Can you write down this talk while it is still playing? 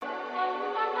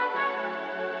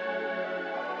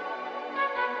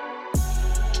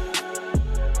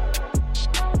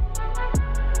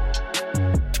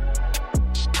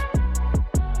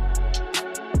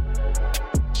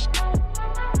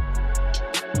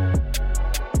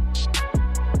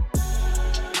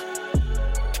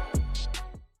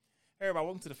everybody?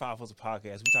 Welcome to the FiveHustles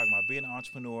podcast. We're talking about being an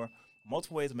entrepreneur,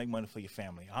 multiple ways to make money for your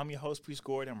family. I'm your host, Priest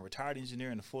Gordon. I'm a retired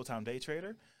engineer and a full-time day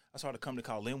trader. I started a company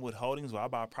called Linwood Holdings where I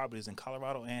buy properties in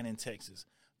Colorado and in Texas.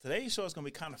 Today's show is going to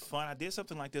be kind of fun. I did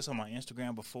something like this on my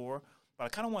Instagram before, but I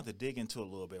kind of want to dig into it a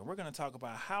little bit. We're going to talk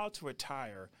about how to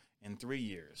retire in 3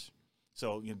 years.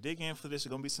 So dig in for this. It's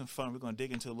going to be some fun. We're going to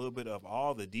dig into a little bit of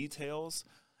all the details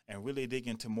and really dig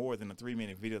into more than a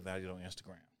 3-minute video that I did on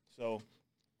Instagram. So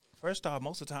first off,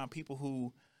 most of the time,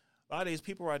 a lot of these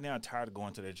people right now are tired of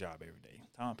going to their job every day.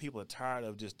 People are tired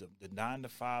of just the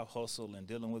 9-to-5 hustle and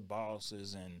dealing with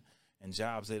bosses and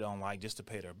jobs they don't like just to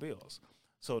pay their bills.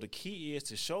 So the key is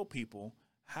to show people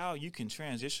how you can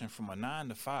transition from a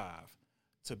 9-to-5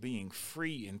 to being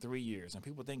free in 3 years. And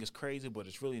people think it's crazy, but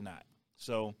it's really not.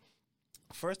 So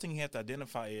first thing you have to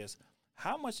identify is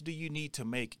how much do you need to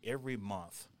make every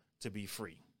month to be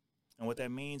free? And what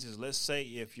that means is, let's say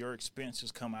if your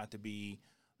expenses come out to be,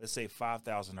 let's say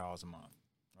 $5,000 a month,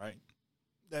 right?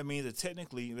 That means that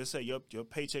technically, let's say your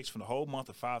paychecks for the whole month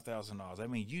are $5,000.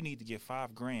 That means you need to get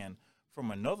 $5,000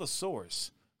 from another source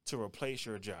to replace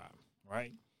your job,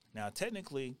 right? Now,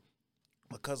 technically,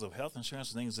 because of health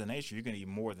insurance and things of that nature, you're going to need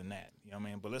more than that. You know what I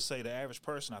mean? But let's say the average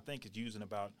person, I think, is using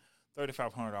about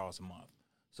 $3,500 a month.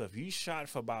 So if you shot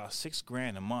for about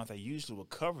 $6,000 a month, that usually will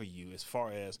cover you as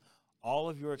far as all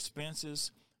of your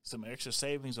expenses, some extra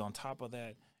savings on top of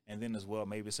that, and then as well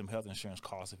maybe some health insurance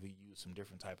costs if you use some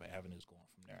different type of avenues going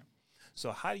from there.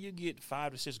 So how do you get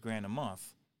 $5,000 to $6,000 a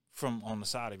month from on the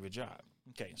side of your job?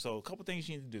 Okay, so a couple things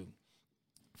you need to do.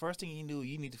 First thing you do,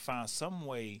 you need to find some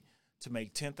way to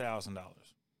make $10,000.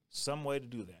 Some way to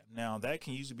do that. Now that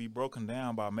can usually be broken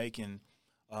down by making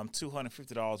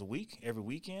 $250 a week every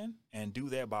weekend, and do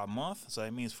that by month. So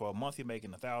that means for a month you're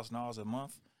making $1,000 a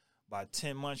month. By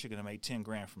 10 months, you're going to make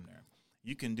 $10,000 from there.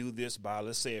 You can do this by,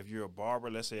 let's say, if you're a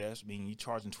barber, let's say that's mean you're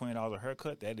charging $20 a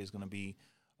haircut. That is going to be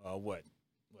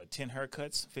 10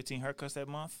 haircuts, 15 haircuts that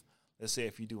month. Let's say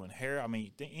if you're doing hair,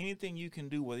 anything you can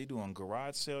do, whether you're doing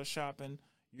garage sale shopping,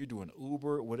 you're doing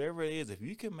Uber, whatever it is, if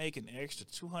you can make an extra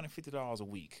 $250 a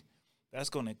week, that's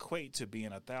going to equate to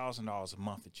being $1,000 a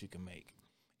month that you can make.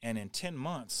 And in 10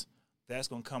 months, that's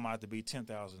going to come out to be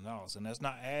 $10,000. And that's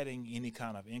not adding any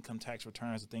kind of income tax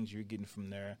returns or things you're getting from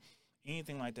there,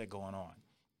 anything like that going on.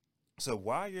 So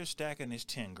while you're stacking this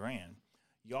 $10,000,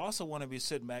 you also want to be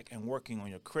sitting back and working on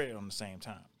your credit on the same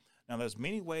time. Now, there's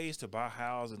many ways to buy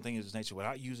houses and things of this nature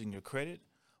without using your credit,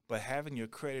 but having your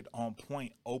credit on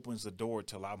point opens the door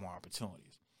to a lot more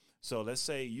opportunities. So let's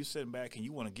say you're sitting back and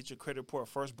you want to get your credit report.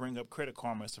 First, bring up Credit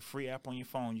Karma. It's a free app on your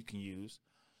phone you can use.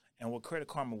 And what Credit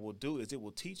Karma will do is it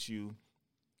will teach you,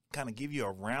 kind of give you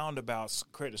a roundabout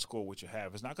credit score what you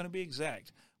have. It's not going to be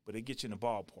exact, but it gets you in the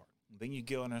ballpark. Then you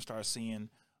go in there and start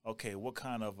seeing, okay, what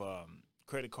kind of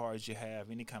credit cards you have,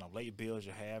 any kind of late bills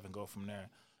you have, and go from there.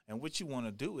 And what you want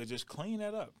to do is just clean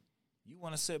that up. You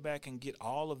want to sit back and get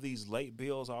all of these late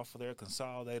bills off of there,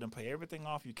 consolidate them, pay everything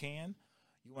off you can.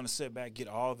 You want to sit back, get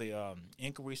all the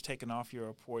inquiries taken off your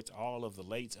reports, all of the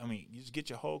lates. You just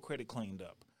get your whole credit cleaned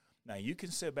up. Now, you can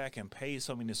sit back and pay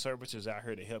so many services out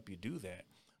here to help you do that.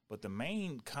 But the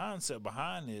main concept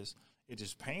behind this is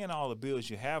just paying all the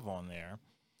bills you have on there,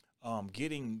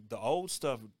 getting the old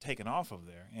stuff taken off of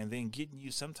there, and then getting you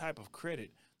some type of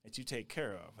credit that you take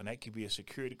care of. And that could be a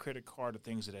security credit card or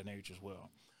things of that nature as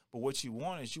well. But what you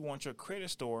want is you want your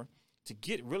credit score to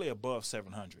get really above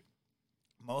 700.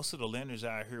 Most of the lenders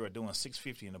out here are doing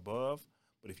 650 and above.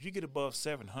 But if you get above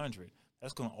 700,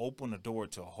 that's going to open the door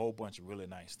to a whole bunch of really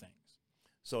nice things.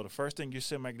 So the first thing you're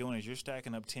sitting back doing is you're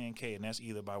stacking up $10,000, and that's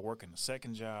either by working a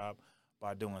second job,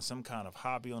 by doing some kind of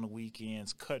hobby on the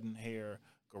weekends, cutting hair,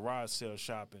 garage sale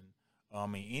shopping.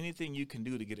 Anything you can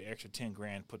do to get an extra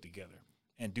 $10,000 put together.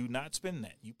 And do not spend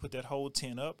that. You put that whole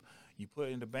 10 up, you put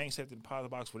it in the bank, safety deposit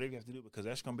box, whatever you have to do, because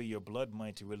that's going to be your blood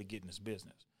money to really get in this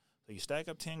business. So you stack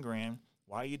up $10,000.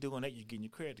 While you're doing that, you're getting your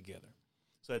credit together.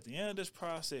 So at the end of this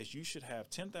process, you should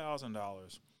have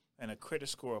 $10,000 and a credit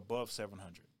score above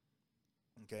 700.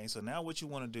 Okay, so now what you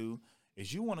want to do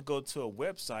is you want to go to a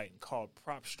website called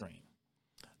PropStream.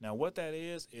 Now what that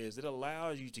is it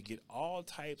allows you to get all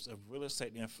types of real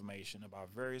estate information about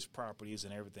various properties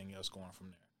and everything else going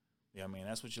from there.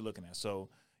 That's what you're looking at. So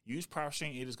use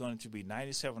PropStream. It is going to be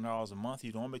 $97 a month.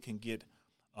 You normally can get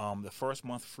the first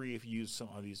month free if you use some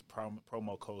of these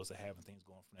promo codes that have and things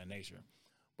going from that nature.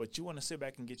 But you want to sit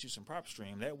back and get you some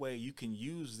PropStream. That way you can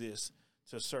use this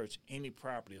to search any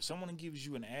property. If someone gives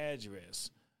you an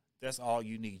address, that's all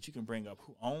you need. You can bring up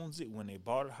who owns it, when they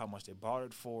bought it, how much they bought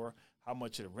it for, how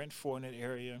much it rent for in that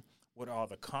area, what all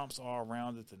the comps are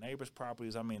around it, the neighbors'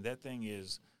 properties. That thing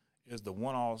is is the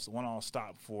one-all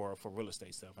stop for real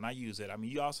estate stuff, and I use it. I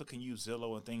mean, you also can use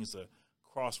Zillow and things to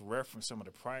cross-reference some of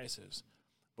the prices,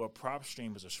 but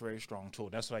PropStream is a very strong tool.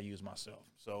 That's what I use myself.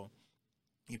 So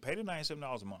you pay the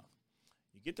 $97 a month.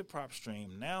 You get the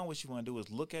PropStream. Now what you want to do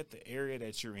is look at the area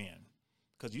that you're in,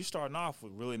 because you're starting off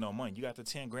with really no money. You got the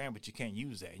 10 grand, but you can't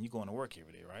use that, and you're going to work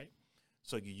every day, right?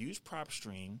 So you use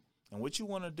PropStream, and what you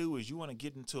want to do is you want to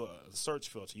get into a search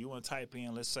filter. You want to type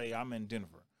in, let's say I'm in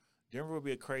Denver. Denver would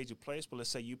be a crazy place, but let's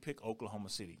say you pick Oklahoma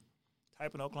City.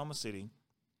 Type in Oklahoma City.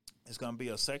 It's going to be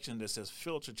a section that says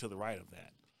filter to the right of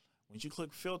that. When you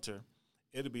click filter,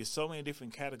 it'll be so many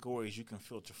different categories you can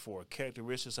filter for,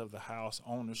 characteristics of the house,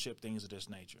 ownership, things of this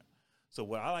nature. So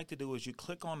what I like to do is you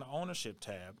click on the ownership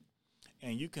tab,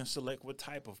 and you can select what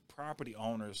type of property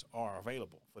owners are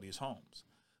available for these homes.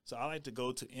 So I like to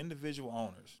go to individual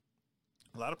owners.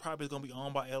 A lot of property is going to be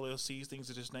owned by LLCs, things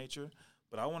of this nature,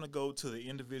 but I want to go to the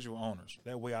individual owners.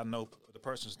 That way I know the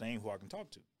person's name who I can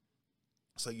talk to.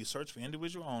 So you search for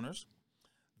individual owners.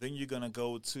 Then you're going to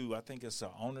go to, I think it's an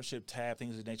ownership tab,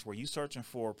 things of that nature, where you're searching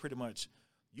for pretty much,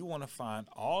 you want to find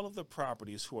all of the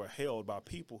properties who are held by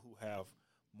people who have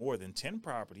more than 10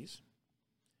 properties.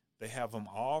 They have them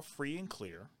all free and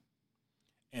clear,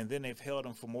 and then they've held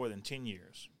them for more than 10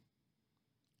 years.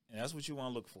 And that's what you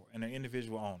want to look for, and they're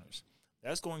individual owners.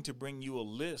 That's going to bring you a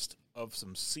list of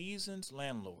some seasoned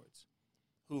landlords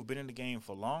who've been in the game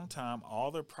for a long time. All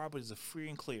their properties are free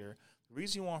and clear. The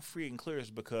reason you want free and clear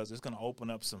is because it's going to open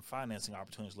up some financing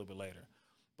opportunities a little bit later.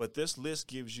 But this list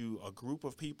gives you a group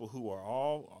of people who are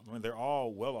all, I mean, they're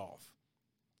all well off.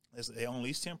 They own at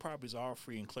least 10 properties, all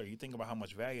free and clear. You think about how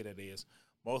much value that is.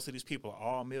 Most of these people are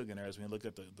all millionaires when you look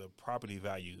at the property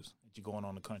values that you're going on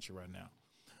in the country right now.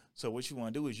 So what you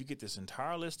want to do is you get this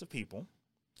entire list of people.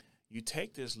 You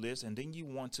take this list, and then you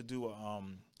want to do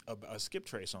a skip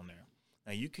trace on there.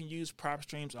 Now, you can use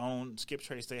PropStream's own skip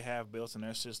trace they have built in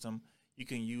their system. You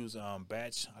can use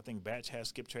Batch. I think Batch has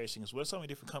skip tracing as well. So many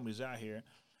different companies out here.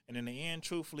 And in the end,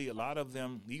 truthfully, a lot of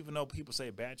them, even though people say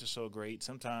Batch is so great,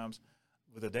 sometimes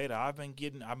with the data I've been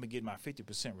getting my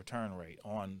 50% return rate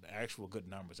on the actual good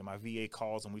numbers. And my VA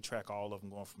calls, and we track all of them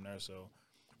going from there. So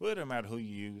really, it doesn't matter who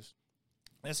you use.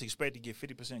 Let's expect to get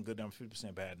 50% good numbers,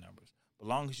 50% bad numbers. But as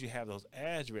long as you have those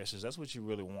addresses, that's what you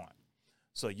really want.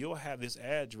 So you'll have this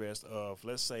address of,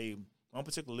 let's say, one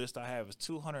particular list I have is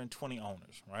 220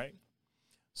 owners, right?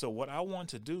 So what I want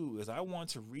to do is I want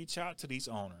to reach out to these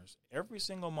owners every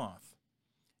single month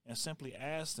and simply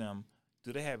ask them,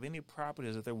 do they have any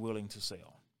properties that they're willing to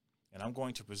sell? And I'm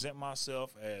going to present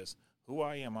myself as who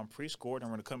I am. I'm Priest Gordon.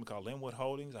 I'm in a company called Linwood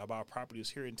Holdings. I buy properties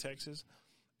here in Texas,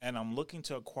 and I'm looking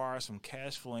to acquire some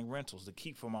cash flowing rentals to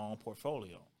keep for my own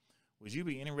portfolio. Would you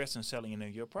be interested in selling any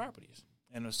of your properties?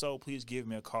 And if so, please give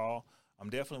me a call. I'm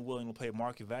definitely willing to pay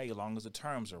market value as long as the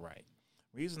terms are right.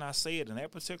 The reason I say it in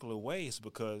that particular way is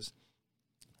because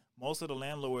most of the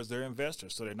landlords, they're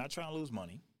investors, so they're not trying to lose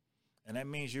money. And that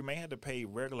means you may have to pay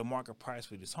regular market price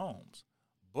for these homes.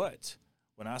 But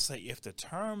when I say if the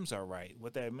terms are right,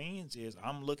 what that means is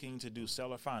I'm looking to do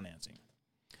seller financing.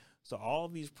 So all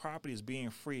of these properties being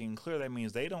free and clear, that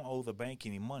means they don't owe the bank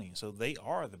any money. So they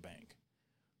are the bank.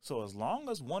 So as long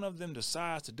as one of them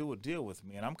decides to do a deal with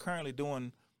me, and I'm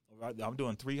doing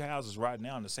 3 houses right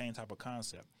now in the same type of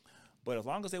concept. But as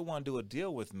long as they want to do a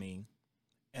deal with me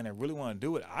and they really want to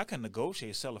do it, I can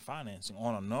negotiate seller financing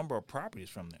on a number of properties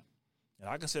from them. And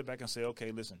I can sit back and say,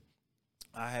 okay, listen,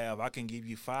 I can give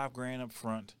you $5,000 up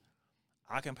front.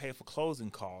 I can pay for closing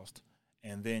costs,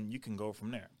 and then you can go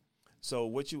from there.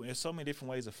 So there's so many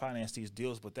different ways to finance these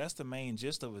deals, but that's the main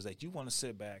gist of it, is that you want to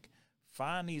sit back,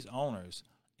 find these owners,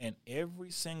 and every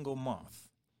single month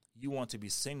you want to be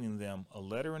sending them a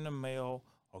letter in the mail,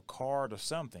 a card, or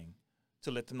something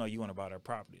to let them know you want to buy their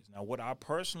properties. Now, what I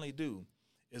personally do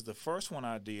is the first one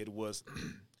I did was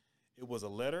it was a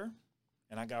letter,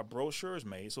 and I got brochures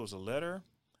made. So it was a letter,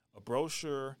 a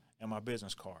brochure, and my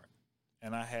business card.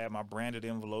 And I had my branded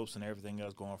envelopes and everything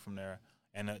else going from there.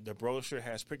 And the brochure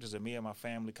has pictures of me and my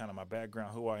family, kind of my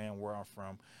background, who I am, where I'm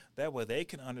from. That way they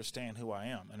can understand who I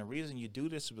am. And the reason you do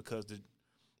this is because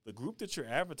the group that you're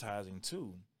advertising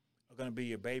to are going to be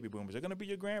your baby boomers. They're going to be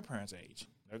your grandparents' age.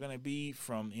 They're going to be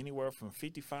from anywhere from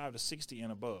 55 to 60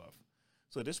 and above.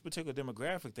 So this particular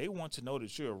demographic, they want to know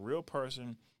that you're a real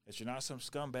person, that you're not some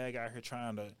scumbag out here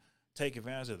trying to take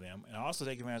advantage of them, and also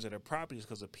take advantage of their properties,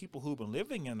 because the people who've been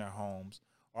living in their homes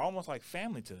are almost like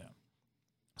family to them.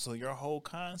 So your whole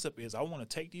concept is, I want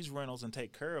to take these rentals and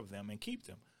take care of them and keep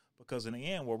them, because in the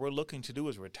end, what we're looking to do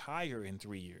is retire in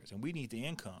 3 years, and we need the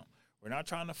income. We're not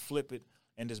trying to flip it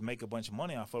and just make a bunch of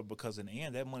money off of it, because in the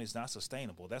end, that money is not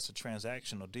sustainable. That's a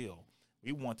transactional deal.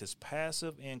 We want this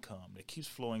passive income that keeps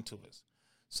flowing to us.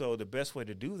 So the best way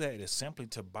to do that is simply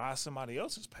to buy somebody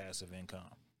else's passive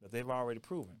income that they've already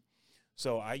proven.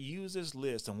 So I use this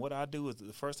list, and what I do is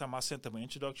the first time I sent them an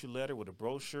introductory letter with a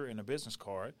brochure and a business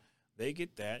card, they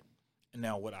get that. And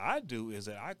now what I do is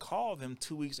that I call them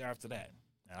 2 weeks after that.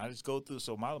 And I just go through.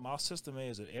 So my system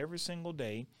is that every single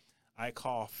day I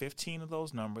call 15 of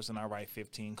those numbers and I write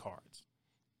 15 cards.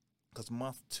 Because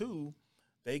month 2,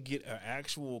 they get an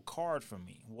actual card from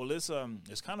me. Well,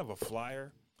 it's kind of a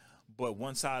flyer, but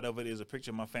one side of it is a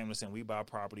picture of my family saying we buy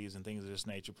properties and things of this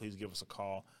nature. Please give us a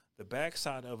call. The back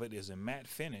side of it is a matte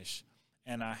finish,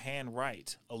 and I hand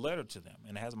write a letter to them,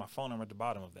 and it has my phone number at the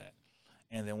bottom of that.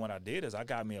 And then what I did is I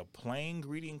got me a plain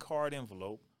greeting card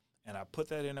envelope, and I put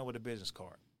that in there with a business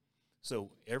card.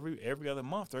 So every other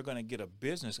month they're going to get not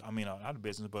a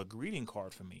business, but a greeting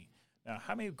card from me. Now,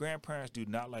 how many grandparents do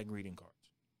not like greeting cards?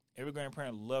 Every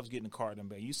grandparent loves getting a card in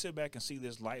the mail. You sit back and see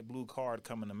this light blue card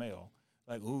come in the mail,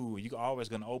 like, ooh, you're always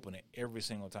going to open it every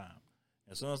single time.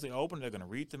 As soon as they open it, they're going to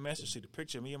read the message, see the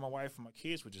picture of me and my wife and my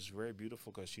kids, which is very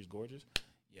beautiful because she's gorgeous.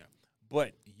 Yeah.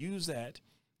 But use that,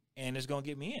 and it's going to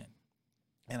get me in.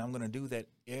 And I'm going to do that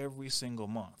every single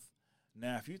month.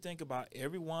 Now, if you think about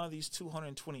every one of these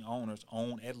 220 owners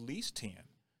own at least 10.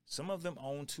 Some of them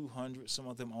own 200, some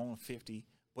of them own 50,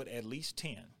 but at least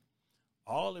 10.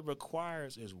 All it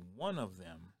requires is one of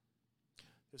them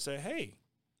to say, hey,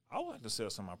 I would like to sell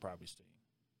some of my properties to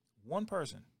you. One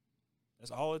person.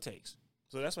 That's all it takes.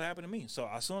 So that's what happened to me. So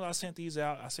as soon as I sent these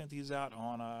out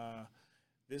on,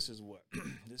 this is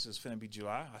finna be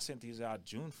July. I sent these out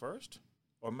June 1st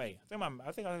or May.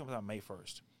 I think it was on May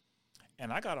 1st.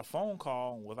 And I got a phone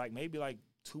call with maybe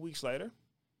 2 weeks later.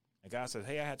 The guy said,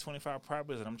 hey, I had 25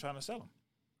 properties and I'm trying to sell them.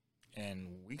 And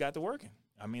we got to working.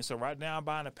 So right now I'm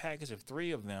buying a package of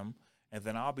 3 of them, and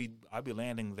then I'll be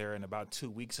landing there in about 2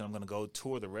 weeks, and I'm going to go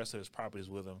tour the rest of his properties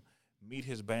with him, meet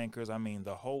his bankers.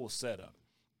 The whole setup.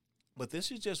 But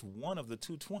this is just one of the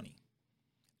 220.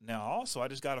 Now, also, I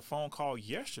just got a phone call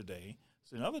yesterday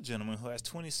to another gentleman who has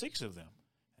 26 of them,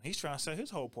 and he's trying to sell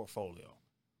his whole portfolio.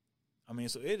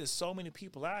 So it is so many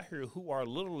people out here who are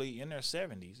literally in their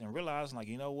 70s and realizing,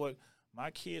 you know what,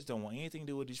 my kids don't want anything to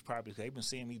do with these properties. They've been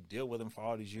seeing me deal with them for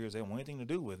all these years. They don't want anything to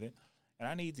do with it, and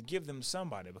I need to give them to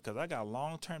somebody because I got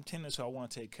long-term tenants who I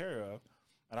want to take care of,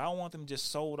 and I don't want them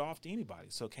just sold off to anybody.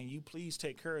 So can you please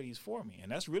take care of these for me?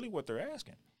 And that's really what they're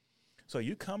asking. So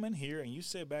you come in here and you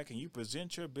sit back and you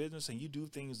present your business and you do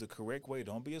things the correct way.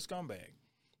 Don't be a scumbag,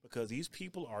 because these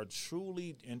people are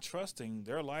truly entrusting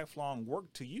their lifelong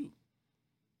work to you.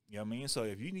 You know what I mean? So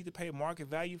if you need to pay market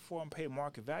value for them, pay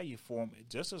market value for them,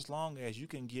 just as long as you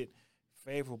can get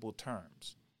favorable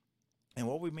terms. And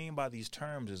what we mean by these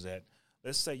terms is that,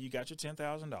 let's say you got your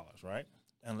 $10,000, right?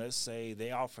 And let's say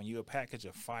they offering you a package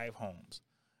of 5 homes.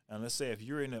 And let's say if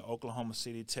you're in the Oklahoma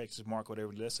City, Texas market,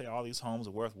 whatever, let's say all these homes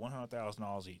are worth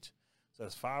 $100,000 each. So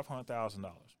that's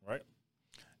 $500,000, right?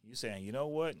 You're saying, you know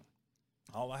what?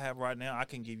 All I have right now, I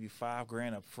can give you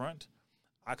 $5,000 up front.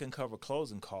 I can cover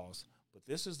closing costs, but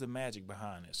this is the magic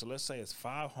behind it. So let's say it's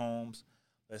 5 homes.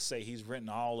 Let's say he's renting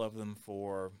all of them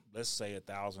for, let's say,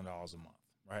 $1,000 a month,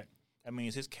 right? That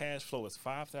means his cash flow is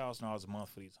 $5,000 a month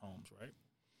for these homes, right?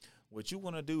 What you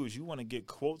want to do is you want to get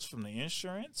quotes from the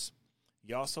insurance.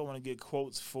 You also want to get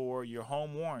quotes for your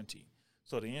home warranty.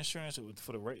 So the insurance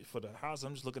for the house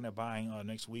I'm just looking at buying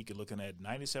next week and looking at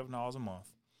 $97 a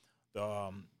month.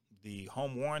 The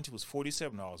home warranty was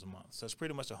 $47 a month. So it's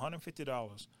pretty much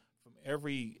 $150 from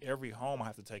every home I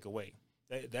have to take away.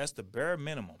 That's the bare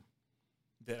minimum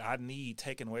that I need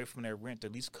taken away from their rent to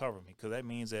at least cover me, because that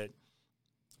means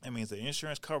the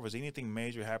insurance covers anything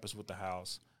major happens with the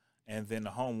house. And then the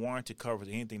home warranty covers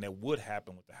anything that would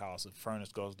happen with the house if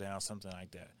furnace goes down, something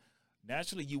like that.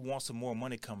 Naturally, you want some more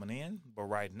money coming in, but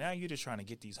right now you're just trying to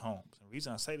get these homes. The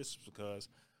reason I say this is because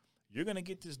you're going to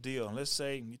get this deal, and let's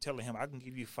say you're telling him I can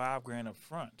give you $5,000 up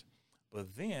front.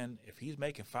 But then if he's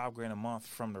making $5,000 a month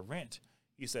from the rent,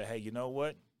 you say, hey, you know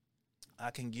what? I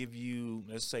can give you,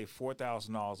 let's say,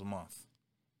 $4,000 a month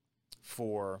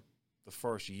for the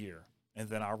first year, and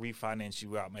then I'll refinance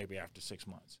you out maybe after 6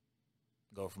 months.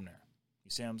 Go from there. You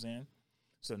see what I'm saying?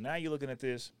 So now you're looking at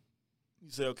this.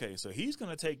 You say, okay, so he's going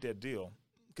to take that deal,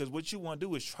 because what you want to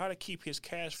do is try to keep his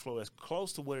cash flow as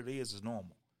close to what it is as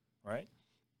normal, right?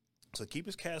 So keep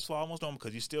his cash flow almost normal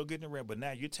because you're still getting the rent, but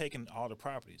now you're taking all the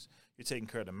properties. You're taking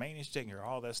care of the maintenance, you're taking care of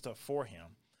all that stuff for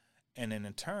him. And then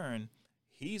in turn,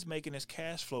 he's making his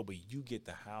cash flow, but you get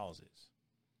the houses.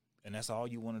 And that's all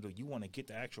you want to do. You want to get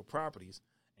the actual properties,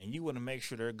 and you want to make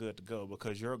sure they're good to go,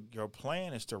 because your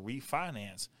plan is to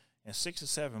refinance in 6 to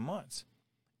 7 months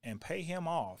and pay him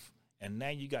off and now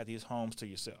you got these homes to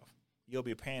yourself. You'll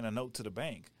be paying a note to the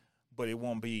bank, but it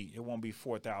won't be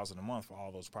 $4,000 a month for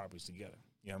all those properties together.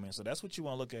 You know what I mean? So that's what you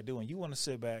want to look at doing. You want to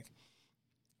sit back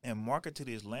and market to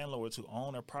these landlords who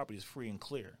own their properties free and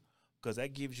clear, because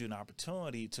that gives you an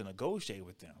opportunity to negotiate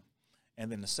with them.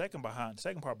 And then the second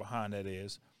part behind that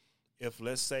is, if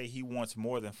let's say he wants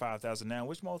more than $5,000 now,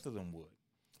 which most of them would,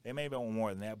 they may want more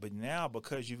than that. But now,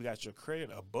 because you've got your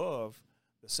credit above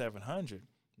the 700,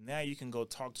 now you can go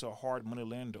talk to a hard money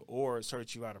lender or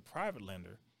search you out a private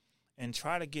lender and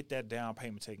try to get that down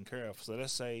payment taken care of. So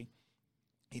let's say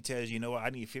he tells you, you know what, I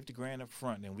need $50,000 up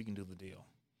front, then we can do the deal.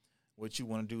 What you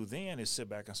want to do then is sit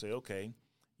back and say, okay,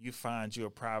 you find you a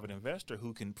private investor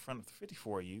who can front the 50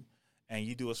 for you, and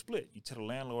you do a split. You tell the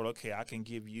landlord, okay, I can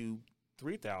give you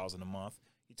 $3,000 a month.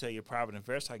 You tell your private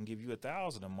investor, I can give you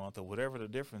 $1,000 a month, or whatever the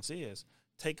difference is.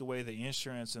 Take away the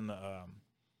insurance and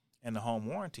the home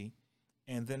warranty,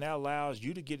 and then that allows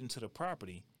you to get into the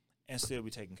property and still be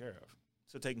taken care of.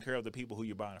 So taking care of the people who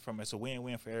you're buying it from. It's a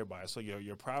win-win for everybody. So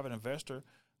your private investor,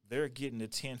 they're getting the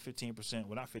 10, 15%,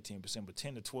 well, not 15%, but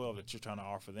 10 to 12 that you're trying to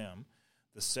offer them.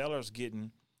 The seller's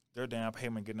getting their down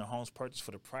payment, getting their homes purchased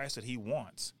for the price that he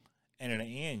wants. And in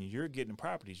the end, you're getting the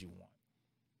properties you want,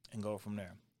 and go from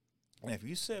there. And if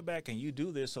you sit back and you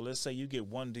do this, so let's say you get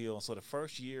one deal. So the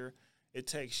first year, it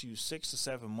takes you 6 to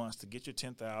 7 months to get your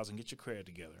 $10,000, get your credit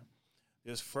together.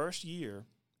 This first year,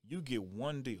 you get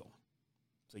one deal.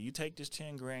 So you take this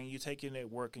 $10,000, you take your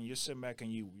network, and you're sitting back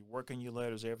and you're working your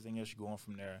letters, everything else, you're going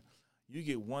from there. You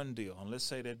get one deal, and let's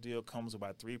say that deal comes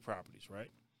about 3 properties,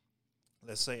 right?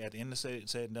 Let's say at the end of said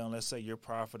and done, let's say you're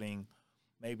profiting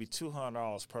maybe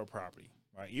 $200 per property,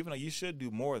 right? Even though you should do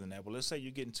more than that, but let's say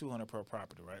you're getting $200 per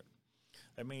property, right?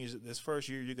 That means that this first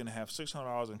year you're going to have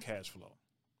 $600 in cash flow,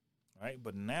 right?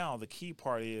 But now the key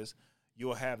part is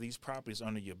you'll have these properties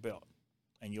under your belt,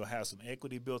 and you'll have some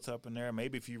equity built up in there.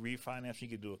 Maybe if you refinance, you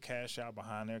could do a cash out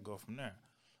behind there, go from there.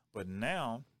 But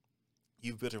now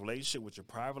you've built a relationship with your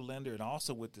private lender and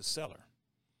also with the seller.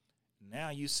 Now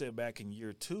you sit back in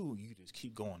year 2, you just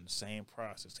keep going the same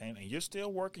process. And you're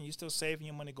still working, you're still saving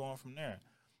your money going from there.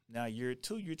 Now year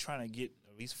 2, you're trying to get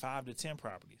at least 5 to 10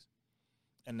 properties.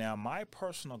 And now my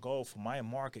personal goal for my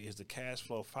market is to cash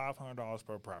flow $500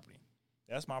 per property.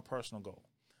 That's my personal goal.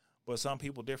 But some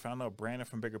people different. I know Brandon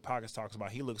from Bigger Pockets talks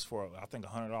about he looks for, I think,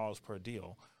 $100 per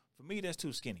deal. For me, that's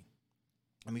too skinny.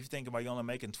 I mean, if you think about you're only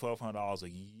making $1,200 a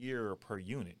year per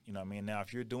unit, you know what I mean? Now,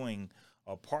 if you're doing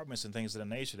apartments and things of that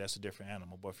nature, that's a different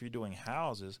animal. But if you're doing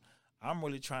houses, I'm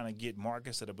really trying to get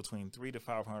markets that are between $300 to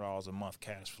 $500 a month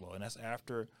cash flow. And that's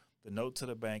after the note to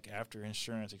the bank, after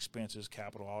insurance, expenses,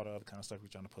 capital, all the other kind of stuff you're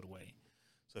trying to put away.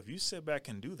 So if you sit back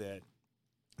and do that,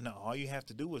 now all you have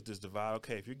to do is just divide,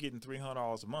 okay, if you're getting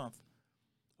 $300 a month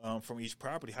from each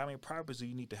property, how many properties do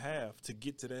you need to have to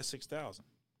get to that $6,000?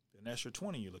 Then that's your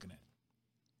 20 you're looking at.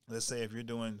 Let's say if you're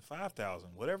doing 5,000,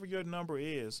 whatever your number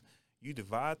is, you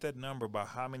divide that number by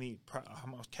how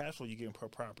much cash flow you're getting per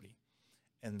property,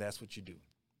 and that's what you do.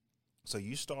 So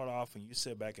you start off and you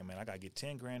sit back and, man, I got to get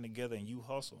 $10,000 together, and you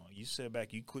hustle. You sit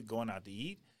back, you quit going out to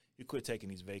eat, you quit taking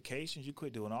these vacations, you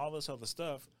quit doing all this other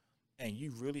stuff, and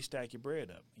you really stack your bread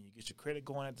up, and you get your credit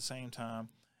going at the same time.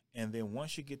 And then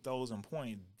once you get those in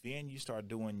point, then you start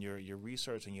doing your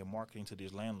research and your marketing to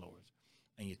these landlords.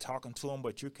 And you're talking to them,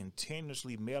 but you're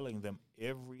continuously mailing them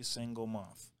every single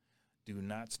month. Do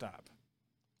not stop.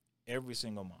 Every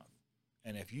single month.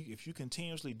 And if you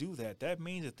continuously do that, that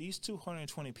means that these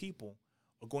 220 people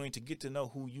are going to get to know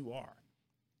who you are.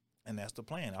 And that's the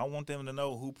plan. I want them to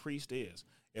know who Priest is.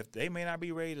 If they may not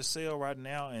be ready to sell right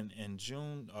now in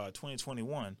June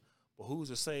 2021, but who's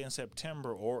to say in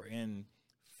September or in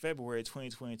February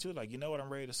 2022, like, you know what,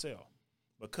 I'm ready to sell.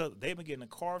 Because they've been getting a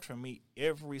card from me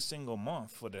every single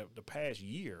month for the past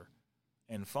year,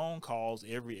 and phone calls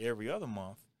every other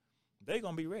month, they're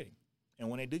going to be ready. And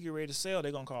when they do get ready to sell,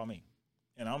 they're going to call me.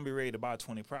 And I'm going to be ready to buy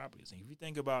 20 properties. And if you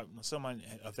think about someone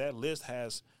of that list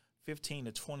has 15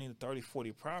 to 20 to 30,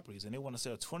 40 properties, and they want to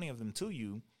sell 20 of them to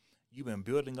you, you've been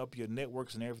building up your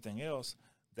networks and everything else,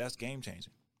 that's game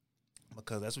changing.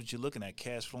 Because that's what you're looking at,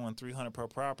 cash flowing $300 per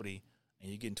property, and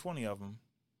you're getting 20 of them,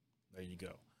 there you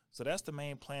go. So that's the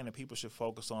main plan that people should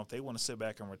focus on if they want to sit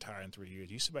back and retire in 3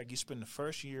 years. You sit back, you spend the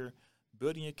first year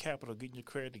building your capital, getting your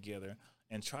credit together,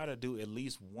 and try to do at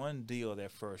least one deal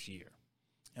that first year.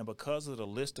 And because of the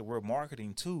list that we're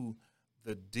marketing to,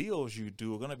 the deals you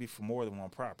do are going to be for more than one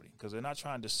property, because they're not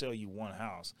trying to sell you one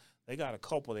house. They got a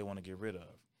couple they want to get rid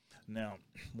of. Now,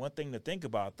 one thing to think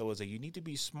about, though, is that you need to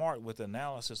be smart with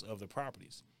analysis of the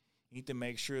properties. You need to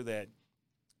make sure that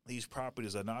these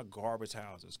properties are not garbage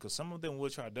houses, because some of them will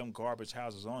try to dump garbage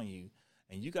houses on you,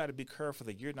 And you got to be careful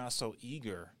that you're not so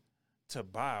eager to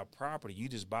buy a property. You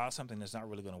just buy something that's not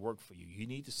really going to work for you. You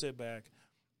need to sit back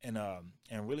and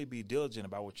really be diligent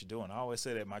about what you're doing. I always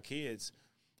say that my kids,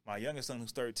 my youngest son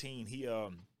who's 13, he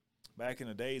back in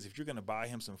the days, if you're going to buy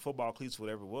him some football cleats,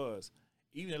 whatever it was,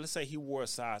 even let's say he wore a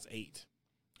size 8,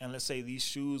 and let's say these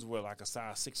shoes were like a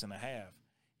size 6.5,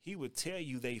 he would tell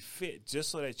you they fit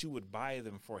just so that you would buy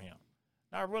them for him.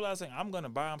 Now, realizing I'm going to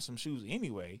buy him some shoes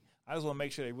anyway, I just want to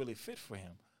make sure they really fit for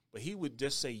him. But he would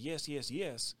just say yes, yes,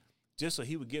 yes, just so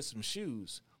he would get some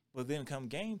shoes. But then come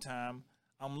game time,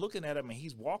 I'm looking at him and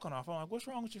he's walking off. I'm like, what's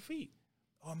wrong with your feet?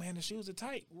 Oh, man, the shoes are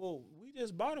tight. Well, we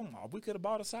just bought them all. We could have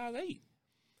bought a size 8.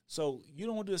 So you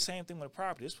don't want to do the same thing with a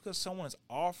property. Just because someone is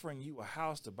offering you a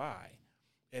house to buy,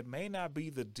 it may not be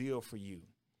the deal for you.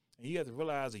 And you have to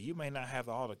realize that you may not have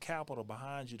all the capital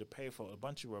behind you to pay for a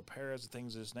bunch of repairs and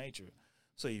things of this nature.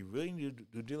 So you really need to do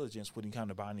due diligence when you come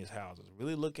to buying these houses.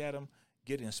 Really look at them,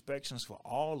 get inspections for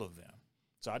all of them.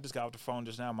 So I just got off the phone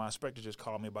just now. My inspector just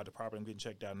called me about the property I'm getting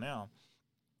checked out now.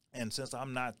 And since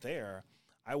I'm not there,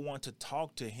 I want to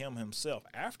talk to him himself.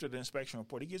 After the inspection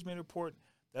report, he gives me a report,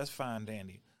 that's fine,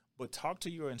 dandy. But talk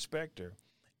to your inspector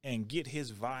and get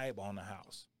his vibe on the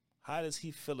house. How does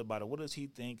he feel about it? What does he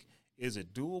think? Is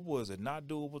it doable? Is it not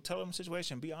doable? Tell him the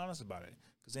situation. Be honest about it.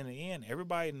 Because in the end,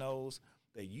 everybody knows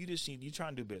that you're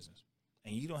trying to do business.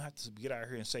 And you don't have to get out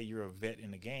here and say you're a vet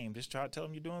in the game. Just try to tell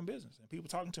them you're doing business. And people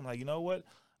talking to him like, you know what?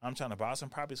 I'm trying to buy some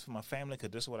properties for my family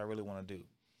because this is what I really want to do.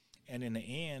 And in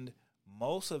the end,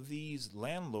 most of these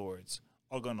landlords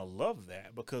are going to love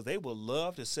that because they will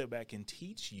love to sit back and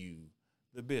teach you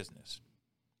the business.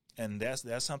 And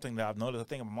that's something that I've noticed. I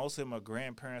think most of them are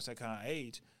grandparents that kind of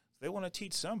age. They want to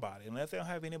teach somebody. And if they don't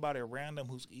have anybody around them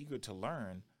who's eager to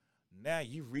learn, now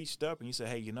you've reached up and you say,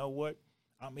 hey, you know what?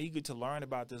 I'm eager to learn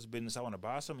about this business. I want to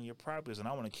buy some of your properties, and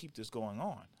I want to keep this going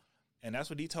on. And that's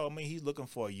what he told me. He's looking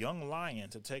for a young lion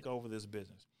to take over this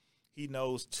business. He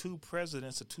knows 2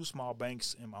 presidents of 2 small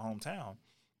banks in my hometown,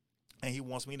 and he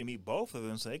wants me to meet both of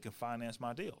them so they can finance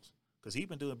my deals because he's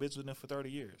been doing business with them for 30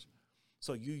 years.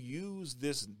 So you use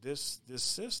this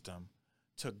system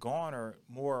to garner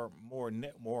more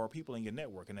people in your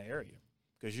network in the area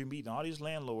because you're meeting all these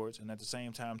landlords, and at the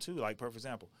same time too, like perfect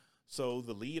example. So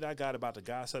the lead I got about the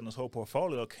guy selling his whole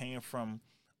portfolio came from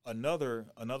another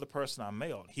person I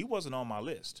mailed. He wasn't on my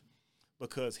list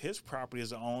because his property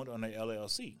is owned on the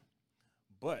LLC.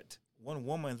 But one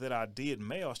woman that I did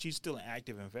mail, she's still an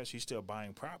active investor. She's still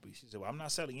buying property. She said, well, I'm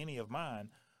not selling any of mine,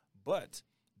 but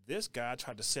this guy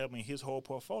tried to sell me his whole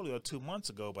portfolio 2 months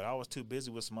ago, but I was too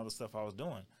busy with some other stuff I was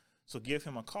doing. So give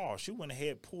him a call. She went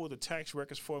ahead, pulled the tax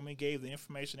records for me, gave the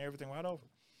information, everything right over.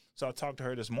 So I talked to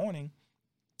her this morning,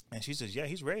 and she says, yeah,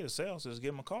 he's ready to sell, so just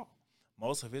give him a call.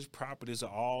 Most of his properties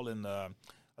are all in the,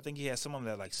 I think he has some of them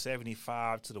that like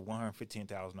 $75,000 to the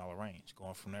 $115,000 range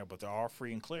going from there, but they're all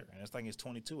free and clear. And I think it's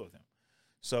 22 of them.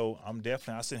 So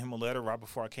I sent him a letter right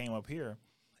before I came up here.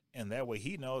 And that way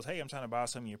he knows, hey, I'm trying to buy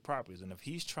some of your properties. And if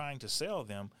he's trying to sell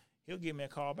them, he'll give me a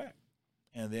call back.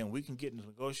 And then we can get into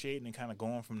negotiating and kind of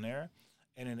going from there.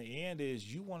 And in the end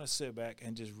is you want to sit back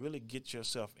and just really get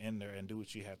yourself in there and do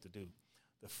what you have to do.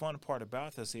 The fun part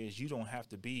about this is you don't have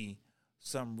to be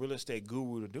some real estate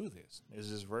guru to do this. It's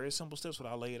just very simple steps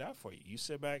what I laid out for you. You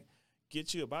sit back,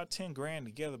 get you about 10 grand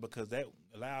together because that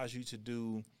allows you to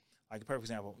do, like a perfect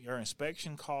example, your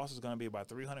inspection cost is going to be about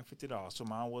 $350. So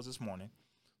mine was this morning.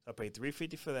 So I paid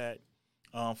 $350 for that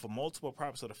for multiple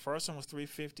properties. So the first one was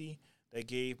 $350. They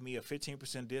gave me a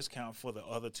 15% discount for the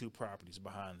other 2 properties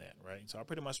behind that, right? So I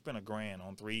pretty much spent $1,000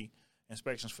 on 3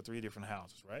 inspections for 3 different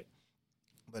houses, right?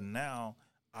 But now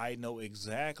I know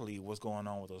exactly what's going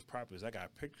on with those properties. I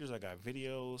got pictures, I got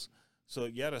videos. So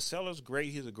yeah, the seller's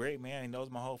great. He's a great man. He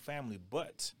knows my whole family.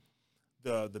 But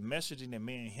the messaging that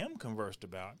me and him conversed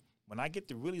about, when I get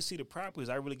to really see the properties,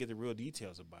 I really get the real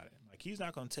details about it. Like he's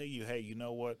not going to tell you, hey, you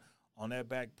know what, on that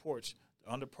back porch,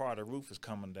 the under part of the roof is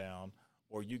coming down,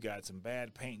 or you got some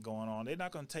bad paint going on. They're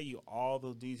not going to tell you all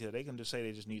those details. They can just say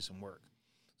they just need some work.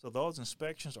 So those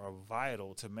inspections are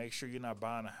vital to make sure you're not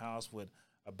buying a house with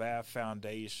a bad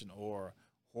foundation or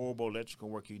horrible electrical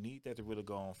work. You need that to really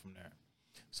go on from there.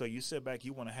 So you sit back,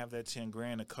 you want to have that 10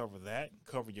 grand to cover that,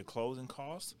 cover your closing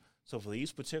costs. So for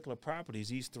these particular properties,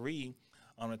 these 3,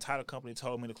 the title company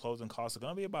told me the closing costs are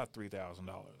going to be about $3,000.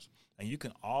 And you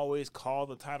can always call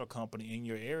the title company in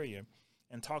your area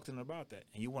and talk to them about that.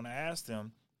 And you want to ask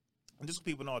them, and just so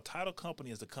people know, a title company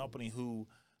is the company who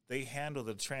they handle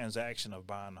the transaction of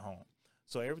buying a home.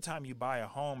 So every time you buy a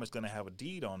home, it's going to have a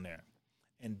deed on there.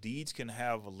 And deeds can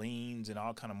have liens and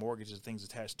all kind of mortgages, things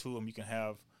attached to them. You can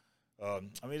have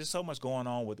There's so much going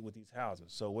on with these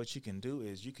houses. So what you can do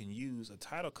is you can use a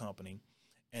title company,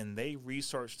 and they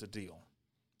research the deal.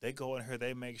 They go in here,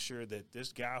 they make sure that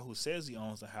this guy who says he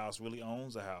owns the house really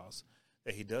owns the house,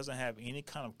 that he doesn't have any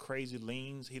kind of crazy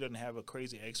liens. He doesn't have a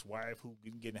crazy ex-wife who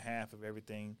can get half of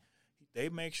everything. They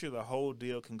make sure the whole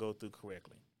deal can go through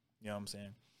correctly. You know what I'm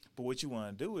saying? But what you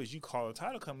want to do is you call a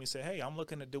title company and say, hey, I'm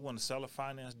looking at doing a seller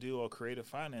finance deal or creative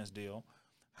finance deal.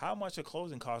 How much are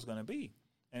closing costs going to be?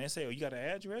 And they say, oh, you got an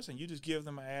address? And you just give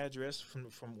them an address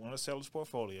from one of the seller's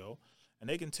portfolio, and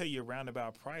they can tell you a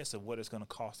roundabout price of what it's going to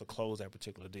cost to close that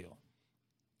particular deal.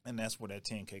 And that's where that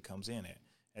 10K comes in at.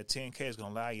 That 10K is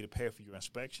going to allow you to pay for your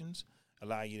inspections,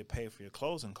 allow you to pay for your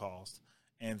closing costs.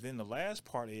 And then the last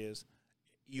part is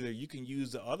either you can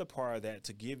use the other part of that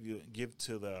to give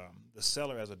to the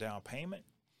seller as a down payment,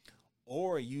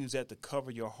 or use that to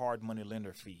cover your hard money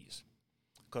lender fees.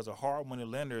 Because a hard money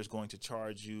lender is going to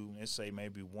charge you, let's say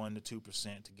maybe 1% to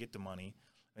 2% to get the money.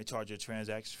 They charge you a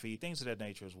transaction fee, things of that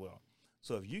nature as well.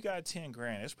 So if you got 10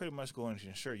 grand, that's pretty much going to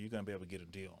ensure you're going to be able to get a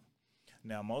deal.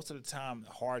 Now, most of the time,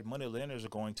 hard money lenders are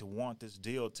going to want this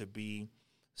deal to be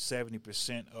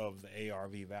 70% of the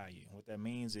ARV value. What that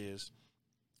means is,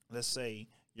 let's say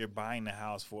you're buying the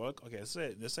house for, okay,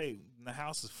 let's say the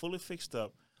house is fully fixed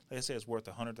up. Let's say it's worth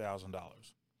 $100,000.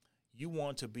 You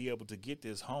want to be able to get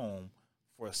this home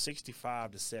for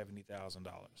 $65,000 to $70,000.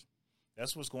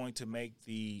 That's what's going to make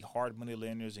the hard money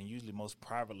lenders and usually most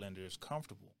private lenders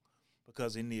comfortable,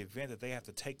 because in the event that they have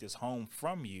to take this home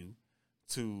from you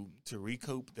to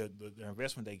recoup the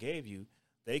investment they gave you,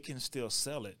 they can still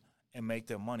sell it and make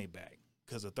their money back,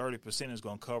 because the 30% is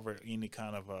going to cover any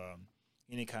kind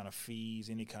of fees,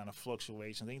 any kind of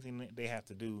fluctuations, anything they have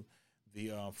to do,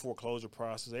 the foreclosure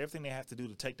process, everything they have to do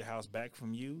to take the house back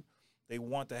from you. They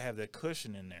want to have that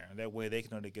cushion in there, and that way they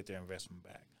can know they get their investment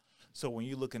back. So when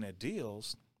you're looking at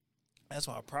deals, that's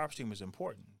why PropStream is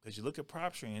important, because you look at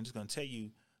PropStream, it's going to tell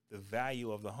you the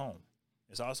value of the home.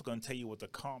 It's also going to tell you what the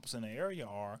comps in the area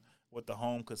are, what the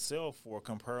home could sell for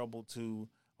comparable to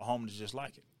a home that's just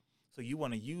like it. So you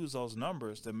want to use those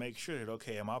numbers to make sure that,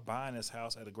 okay, am I buying this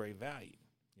house at a great value?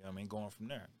 You know what I mean? Going from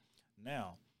there.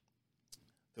 Now,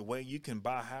 the way you can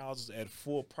buy houses at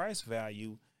full price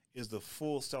value is the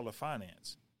full seller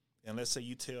finance. And let's say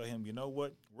you tell him, you know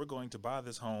what, we're going to buy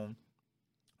this home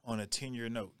on a 10-year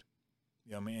note.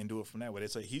 You know what I mean? And do it from that way. They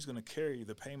say he's going to carry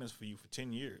the payments for you for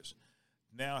 10 years.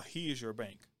 Now he is your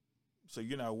bank. So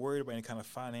you're not worried about any kind of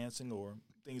financing or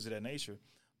things of that nature,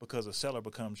 because the seller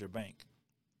becomes your bank.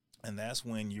 And that's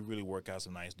when you really work out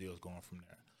some nice deals going from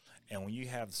there. And when you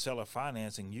have seller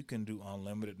financing, you can do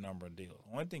unlimited number of deals.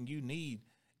 One thing you need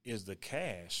is the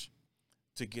cash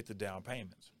to get the down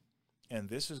payments. And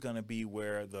this is going to be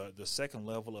where the second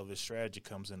level of the strategy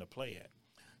comes into play at.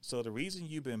 So the reason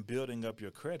you've been building up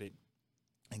your credit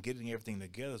and getting everything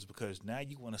together is because now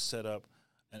you want to set up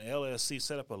an LLC,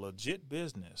 set up a legit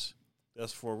business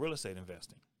that's for real estate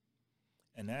investing.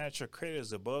 And now that your credit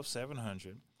is above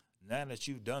 700, now that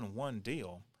you've done one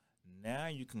deal, now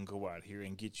you can go out here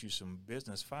and get you some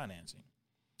business financing.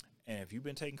 And if you've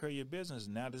been taking care of your business,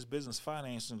 now this business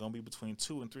financing is going to be between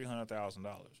 $200,000 and $300,000.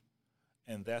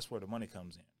 And that's where the money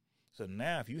comes in. So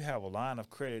now if you have a line of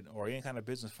credit or any kind of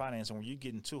business financing where you're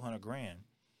getting $200,000,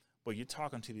 but you're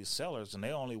talking to these sellers and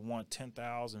they only want $10,000,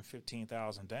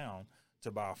 $15,000 down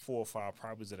to buy 4 or 5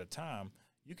 properties at a time,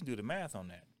 you can do the math on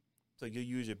that. So you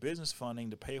use your business funding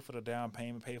to pay for the down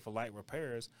payment, pay for light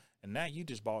repairs, and now you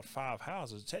just bought 5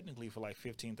 houses technically for like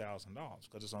 $15,000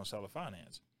 because it's on seller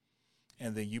finance.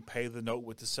 And then you pay the note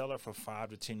with the seller for 5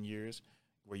 to 10 years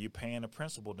where you're paying the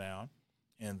principal down,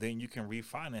 and then you can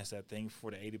refinance that thing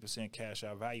for the 80% cash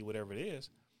out value, whatever it is,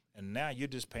 and now you're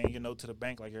just paying your note to the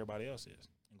bank like everybody else is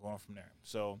and going from there.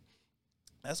 So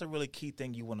that's a really key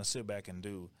thing you want to sit back and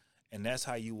do. And that's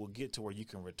how you will get to where you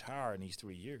can retire in these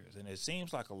 3 years. And it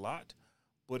seems like a lot,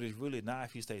 but it's really not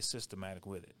if you stay systematic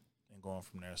with it and going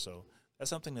from there. So that's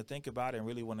something to think about and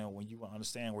really when you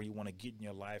understand where you want to get in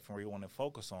your life and where you want to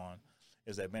focus on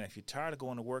is that, man, if you're tired of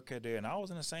going to work every day, and I was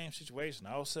in the same situation.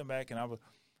 I was sitting back and I was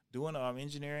doing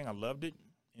engineering. I loved it.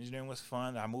 Engineering was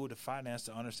fun. I moved to finance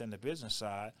to understand the business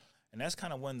side. And that's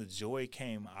kind of when the joy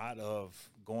came out of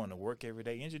going to work every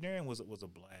day. Engineering was a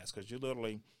blast because you're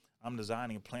literally – I'm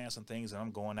designing plants and things, and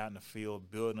I'm going out in the field,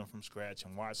 building them from scratch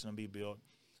and watching them be built,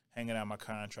 hanging out my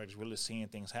contractors, really seeing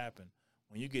things happen.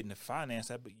 When you get into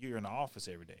finance, you're in the office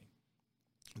every day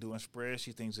doing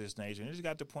spreadsheets, things of this nature. And it just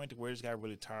got to the point to where it just got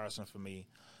really tiresome for me,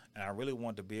 and I really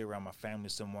wanted to be around my family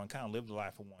some more and kind of live the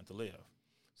life I wanted to live.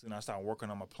 So then I started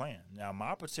working on my plan. Now,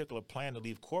 my particular plan to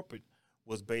leave corporate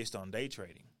was based on day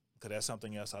trading because that's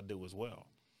something else I do as well.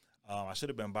 I should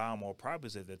have been buying more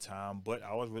properties at the time, but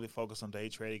I was really focused on day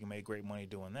trading and made great money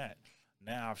doing that.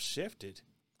 Now I've shifted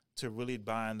to really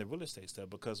buying the real estate stuff,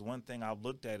 because one thing I've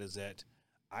looked at is that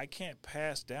I can't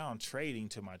pass down trading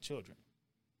to my children.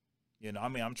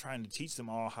 I'm trying to teach them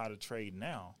all how to trade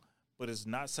now, but it's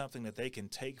not something that they can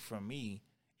take from me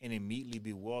and immediately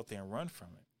be wealthy and run from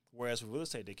it. Whereas with real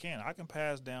estate, they can. I can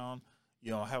pass down,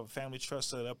 have a family trust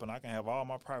set up, and I can have all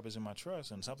my properties in my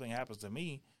trust, and something happens to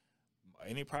me,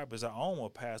 any properties I own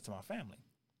will pass to my family.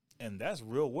 And that's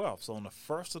real wealth. So on the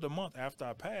first of the month after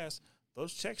I pass,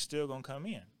 those checks still going to come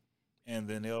in, and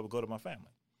then they'll go to my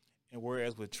family. And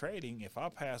whereas with trading, if I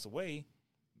pass away,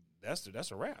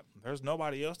 that's a wrap. There's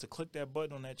nobody else to click that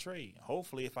button on that trade.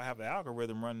 Hopefully, if I have the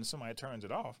algorithm running, somebody turns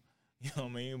it off. You know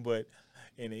what I mean? But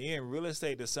in the end, real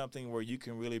estate is something where you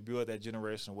can really build that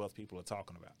generational wealth people are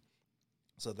talking about.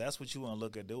 So that's what you want to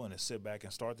look at doing, is sit back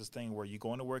and start this thing where you're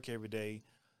going to work every day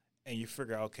and you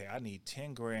figure out, okay, I need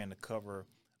 10 grand to cover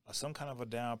some kind of a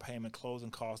down payment,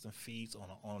 closing costs and fees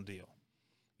on a deal.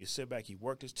 You sit back, you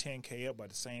work this 10K up, but at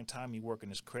the same time you're working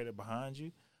this credit behind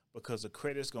you, because the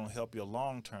credit is going to help your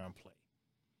long-term play.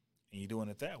 And you're doing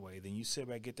it that way. Then you sit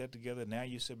back, get that together. Now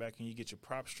you sit back and you get your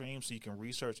prop stream so you can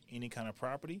research any kind of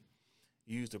property.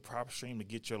 You use the prop stream to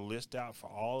get your list out for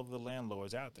all of the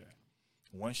landlords out there.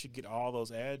 Once you get all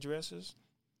those addresses,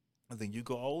 then you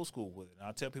go old school with it. And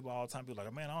I tell people all the time, people are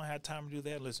like, man, I don't have time to do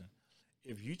that. Listen,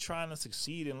 if you're trying to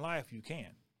succeed in life, you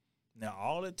can. Now,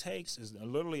 all it takes is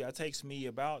literally, it takes me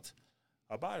about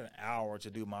an hour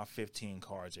to do my 15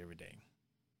 cards every day.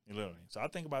 Literally. So I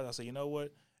think about it, I say, you know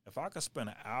what? If I could spend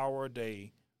an hour a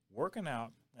day working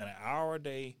out and an hour a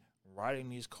day writing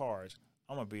these cards,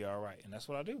 I'm going to be all right. And that's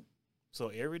what I do. So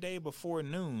every day before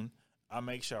noon, I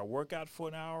make sure I work out for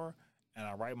an hour and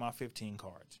I write my 15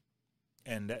 cards.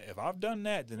 And if I've done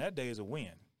that, then that day is a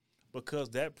win,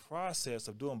 because that process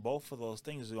of doing both of those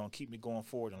things is going to keep me going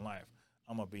forward in life.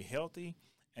 I'm going to be healthy,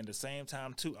 and at the same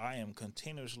time, too, I am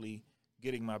continuously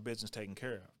getting my business taken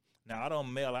care of. Now, I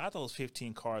don't mail out those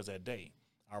 15 cards that day.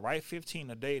 I write 15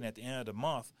 a day, and at the end of the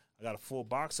month, I got a full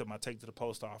box of them I take to the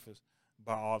post office,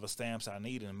 buy all the stamps I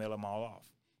need, and mail them all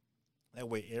off. That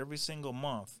way, every single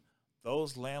month,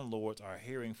 those landlords are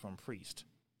hearing from Priest.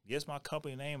 Yes, my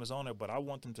company name is on it, but I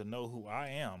want them to know who I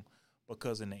am,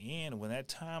 because in the end, when that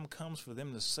time comes for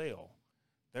them to sell,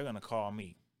 they're going to call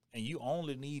me. And you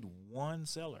only need one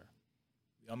seller.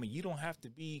 I mean, you don't have to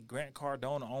be Grant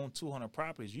Cardone to own 200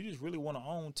 properties. You just really want to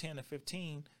own 10 to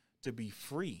 15 to be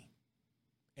free.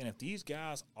 And if these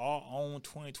guys all own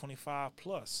 20, 25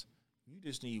 plus, you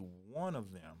just need one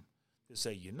of them to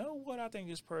say, you know what, I think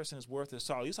this person is worth it.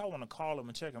 So at least I want to call them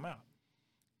and check them out.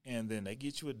 And then they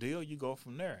get you a deal, you go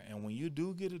from there. And when you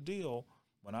do get a deal,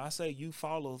 when I say you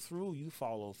follow through, you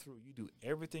follow through. You do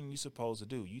everything you're supposed to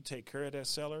do. You take care of that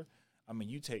seller.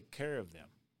 You take care of them.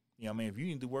 If you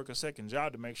need to work a second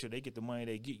job to make sure they get the money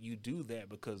they get, you do that,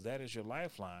 because that is your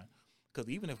lifeline. Because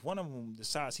even if one of them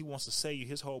decides he wants to sell you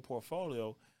his whole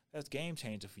portfolio, that's game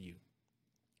changer for you.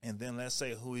 And then let's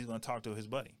say who he's going to talk to, his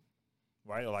buddy,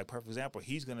 right? Or like, perfect example,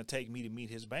 he's going to take me to meet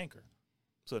his banker.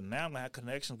 So now I'm going to have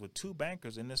connections with two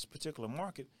bankers in this particular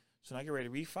market. So when I get ready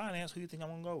to refinance, who do you think I'm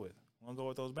going to go with? I'm going to go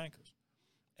with those bankers.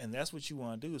 And that's what you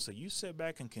want to do. So you sit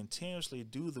back and continuously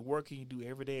do the work you do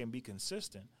every day and be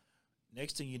consistent.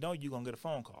 Next thing you know, you're going to get a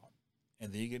phone call.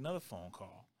 And then you get another phone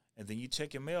call. And then you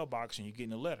check your mailbox and you're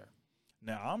getting a letter.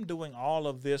 Now, I'm doing all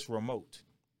of this remote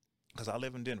because I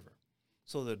live in Denver.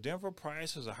 So the Denver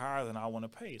prices are higher than I want to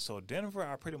pay. So Denver,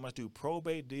 I pretty much do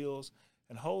probate deals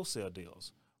and wholesale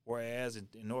deals. Whereas in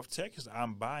North Texas,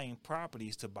 I'm buying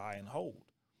properties to buy and hold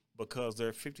because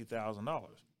they're $50,000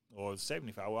 or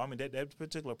 $75,000. Well, that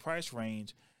particular price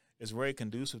range is very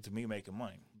conducive to me making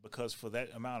money, because for that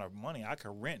amount of money, I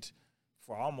could rent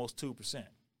for almost 2%.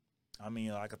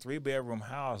 Like a 3-bedroom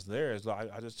house there is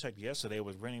like, I just checked yesterday,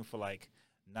 was renting for like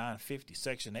 $950.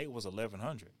 Section 8 was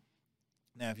 $1,100.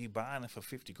 Now, if you're buying it for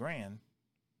 $50,000,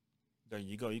 there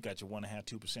you go. You got your 1.5%,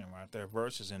 2% right there.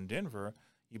 Versus in Denver,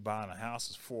 you buying a house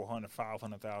is $400,000,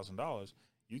 $500,000.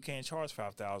 You can't charge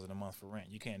 $5,000 a month for rent.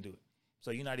 You can't do it.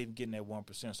 So you're not even getting that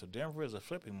 1%. So Denver is a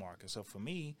flipping market. So for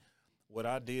me, what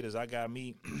I did is I got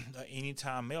me an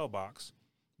anytime mailbox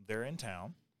there in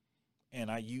town, and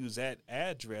I use that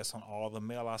address on all the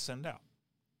mail I send out.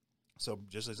 So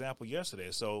just example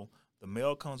yesterday. So the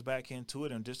mail comes back into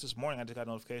it, and just this morning, I just got a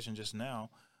notification just now,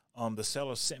 the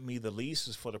seller sent me the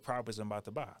leases for the properties I'm about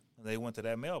to buy. They went to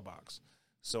that mailbox.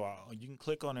 So you can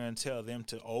click on there and tell them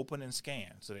to open and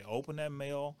scan. So they open that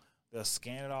mail, they'll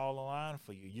scan it all online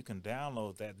for you. You can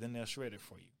download that, then they'll shred it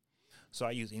for you. So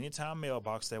I use anytime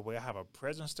mailbox. That way I have a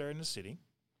presence there in the city.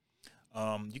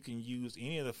 You can use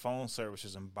any of the phone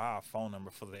services and buy a phone number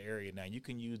for the area. Now,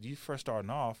 you first starting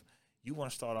off, you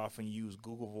want to start off and use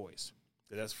Google Voice.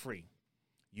 That's free.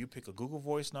 You pick a Google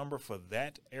Voice number for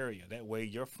that area. That way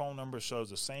your phone number shows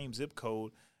the same zip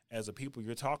code as the people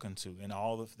you're talking to, and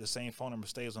all the same phone number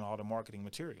stays on all the marketing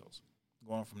materials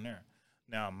going from there.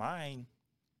 Now, mine,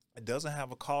 it doesn't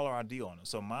have a caller ID on it.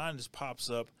 So mine just pops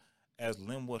up as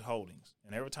Linwood Holdings.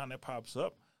 And every time that pops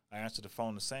up, I answer the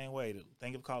phone the same way.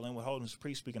 Thank you for calling Linwood Holdings.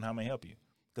 Pre speaking, how may I help you?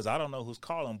 Because I don't know who's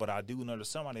calling, but I do know there's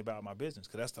somebody about my business,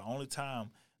 because that's the only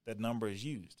time that number is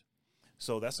used.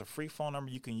 So that's a free phone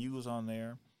number you can use on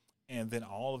there. And then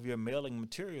all of your mailing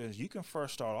materials, you can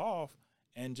first start off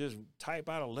and just type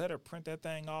out a letter, print that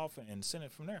thing off, and send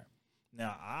it from there.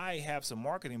 Now, I have some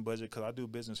marketing budget because I do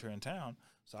business here in town,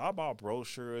 so I bought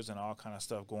brochures and all kind of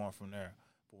stuff going from there.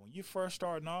 But when you first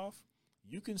starting off,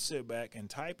 you can sit back and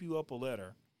type you up a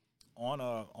letter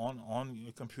on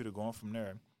your computer going from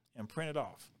there and print it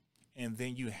off. And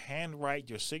then you handwrite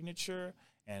your signature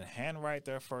and handwrite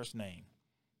their first name.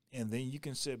 And then you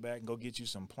can sit back and go get you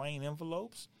some plain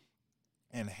envelopes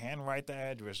and handwrite the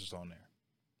addresses on there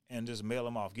and just mail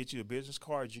them off. Get you a business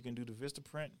card. You can do the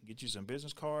Vistaprint. Get you some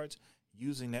business cards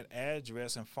using that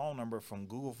address and phone number from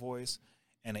Google Voice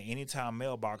and an anytime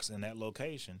mailbox in that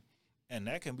location. And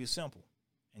that can be simple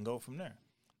and go from there.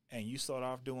 And you start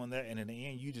off doing that, and in the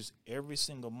end, you just every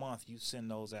single month you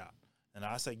send those out. And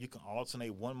I say you can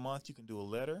alternate. 1 month you can do a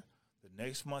letter. The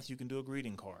next month you can do a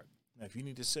greeting card. Now, if you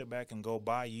need to sit back and go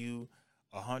buy you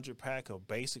 100-pack of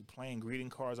basic plain greeting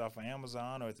cards off of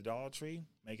Amazon or at the Dollar Tree,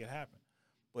 make it happen.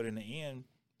 But in the end,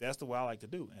 that's the way I like to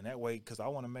do. And that way, because I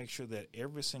want to make sure that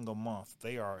every single month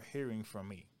they are hearing from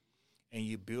me. And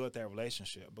you build that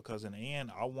relationship, because in the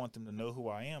end, I want them to know who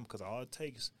I am, because all it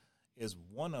takes is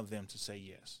one of them to say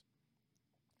yes.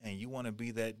 And you want to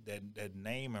be that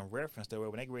name and reference that way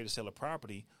when they get ready to sell a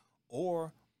property.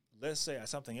 Or let's say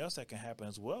something else that can happen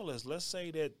as well is, let's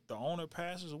say that the owner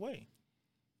passes away.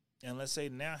 And let's say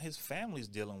now his family's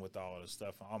dealing with all this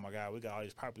stuff. Oh, my God, we got all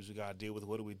these properties we got to deal with.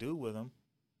 What do we do with them?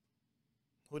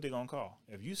 Who they going to call?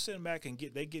 If you sit back and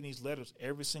they getting these letters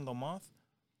every single month,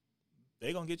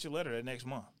 they going to get your letter that next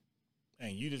month.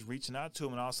 And you just reaching out to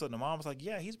them, and all of a sudden the mom's like,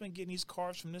 yeah, he's been getting these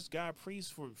cards from this guy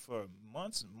priest for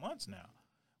months and months now.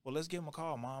 Well, let's give him a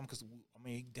call, Mom, because,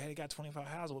 Daddy got 25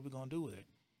 houses. What we going to do with it?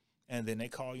 And then they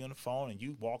call you on the phone, and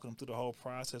you walk them through the whole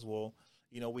process. Well,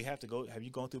 we have to go. Have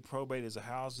you gone through probate? Is a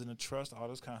house in a trust? All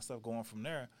this kind of stuff going from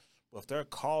there. But if they're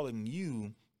calling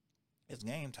you, it's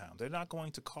game time. They're not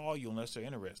going to call you unless they're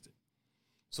interested.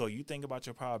 So you think about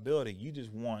your probability. You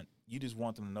just want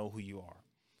them to know who you are.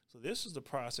 So this is the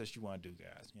process you want to do,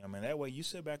 guys. That way you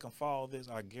sit back and follow this.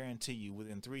 I guarantee you,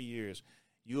 within 3 years,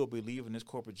 you'll be leaving this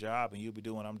corporate job and you'll be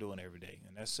doing what I'm doing every day.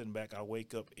 And that's sitting back. I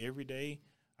wake up every day.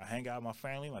 I hang out with my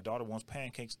family. My daughter wants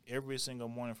pancakes every single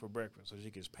morning for breakfast. So she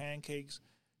gets pancakes,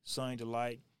 Sunny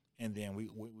Delight, and then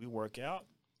we work out,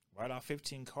 write out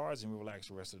 15 cards, and we relax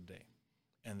the rest of the day.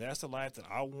 And that's the life that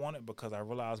I wanted, because I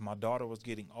realized my daughter was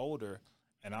getting older,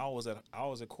 and I was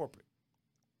at corporate.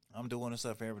 I'm doing this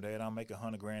stuff every day, and I'll make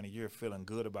 $100,000 a year feeling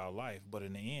good about life. But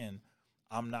in the end,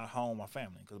 I'm not home with my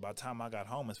family, because by the time I got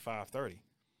home, it's 5:30.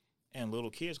 And little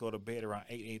kids go to bed around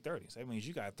 8:30. So that means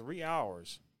you got 3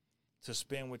 hours to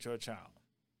spend with your child.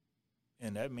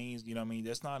 And that means,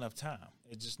 that's not enough time.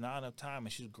 It's just not enough time,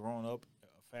 and she's growing up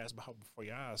fast before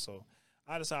your eyes. So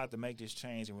I decided to make this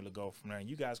change and really go from there. And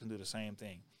you guys can do the same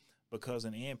thing, because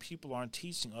in the end, people aren't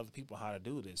teaching other people how to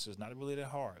do this. It's not really that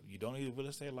hard. You don't need a real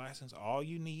estate license. All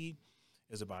you need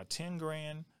is about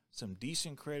 $10,000, some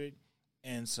decent credit,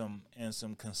 and some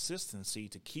consistency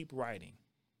to keep writing.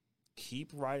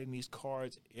 Keep writing these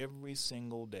cards every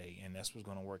single day, and that's what's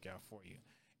going to work out for you.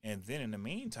 And then in the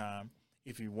meantime,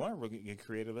 if you want to really get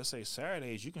creative, let's say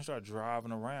Saturdays, you can start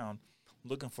driving around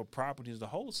looking for properties to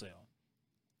wholesale.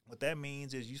 What that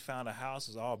means is you found a house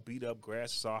that's all beat up,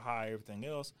 grass is all high, everything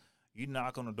else. You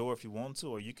knock on the door if you want to,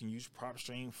 or you can use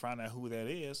PropStream, find out who that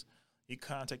is. You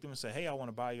contact them and say, hey, I want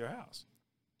to buy your house.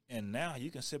 And now you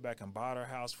can sit back and buy their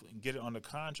house and get it under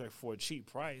contract for a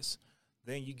cheap price.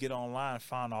 Then you get online and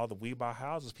find all the We Buy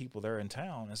Houses people there in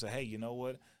town and say, hey, you know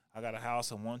what? I got a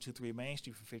house on 123 Main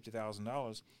Street for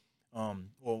 $50,000.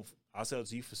 Well, I'll sell it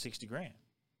to you for $60,000.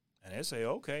 And they say,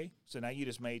 okay. So now you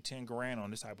just made $10,000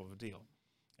 on this type of a deal.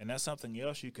 And that's something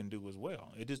else you can do as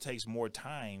well. It just takes more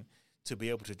time to be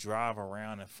able to drive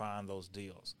around and find those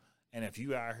deals. And if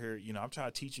you out here, I'm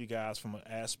trying to teach you guys from an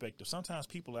aspect of sometimes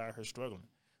people out here struggling.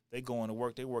 They going to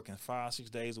work, they working 5-6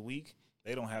 days a week.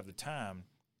 They don't have the time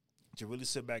to really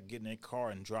sit back, get in their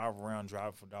car and drive around,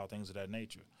 drive for all things of that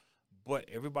nature. But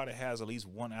everybody has at least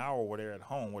 1 hour where they're at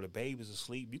home, where the baby's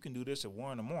asleep. You can do this at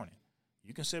 1 in the morning.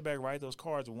 You can sit back and write those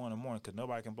cards at 1 in the morning because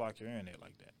nobody can block your internet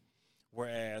like that.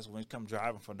 Whereas when it comes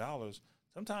driving for dollars,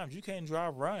 sometimes you can't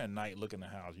drive around at night looking at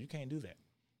the house. You can't do that.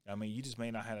 I mean, you just may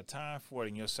not have the time for it.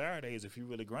 And your Saturdays, if you're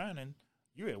really grinding,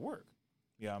 you're at work.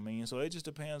 You know what I mean? So it just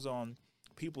depends on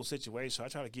people's situation. So I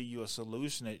try to give you a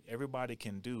solution that everybody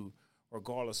can do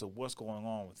regardless of what's going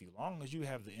on with you. As long as you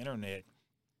have the internet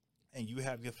and you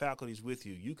have your faculties with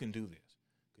you, you can do this.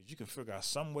 Because you can figure out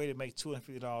some way to make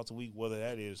 $250 a week, whether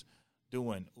that is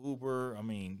doing Uber. I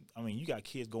mean, you got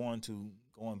kids going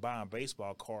buying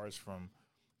baseball cards from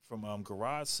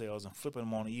garage sales and flipping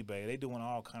them on eBay. They doing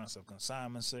all kinds of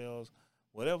consignment sales,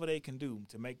 whatever they can do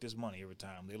to make this money every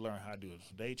time. They learn how to do it.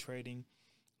 So day trading,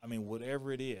 I mean,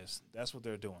 whatever it is, that's what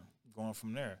they're doing, going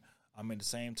from there. I mean, at the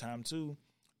same time, too,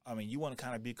 I mean, you want to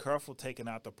kind of be careful taking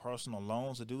out the personal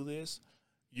loans to do this.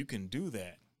 You can do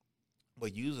that,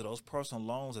 but usually those personal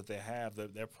loans that they have,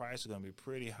 their price is going to be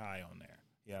pretty high on there.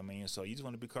 You know what I mean? So you just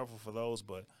want to be careful for those.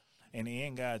 But in the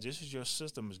end, guys, this is your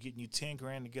system. Is getting you 10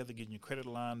 grand together, getting your credit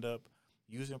lined up,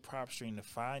 using PropStream to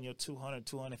find your 200,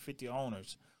 250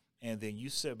 owners, and then you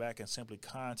sit back and simply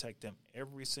contact them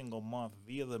every single month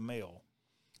via the mail.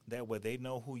 That way they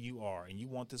know who you are, and you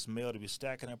want this mail to be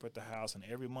stacking up at the house, and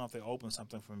every month they open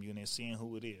something from you and they're seeing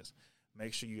who it is.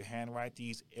 Make sure you handwrite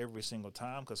these every single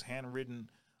time because handwritten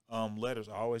letters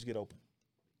always get open.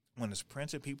 When it's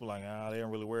printed, people are like, they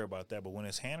don't really worry about that. But when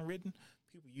it's handwritten,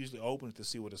 people usually open it to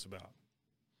see what it's about.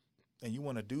 And you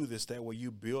want to do this that way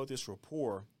you build this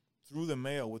rapport through the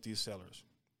mail with these sellers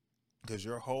because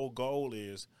your whole goal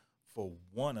is for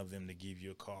one of them to give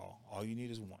you a call. All you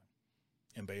need is one.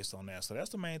 And based on that. So that's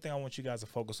the main thing I want you guys to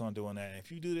focus on doing that. And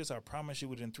if you do this, I promise you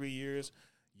within 3 years,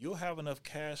 you'll have enough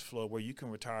cash flow where you can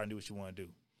retire and do what you want to do.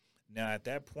 Now, at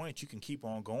that point, you can keep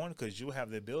on going because you'll have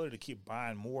the ability to keep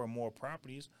buying more and more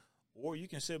properties, or you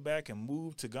can sit back and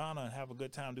move to Ghana and have a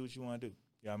good time, do what you want to do.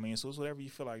 You know what I mean? So it's whatever you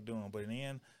feel like doing. But in the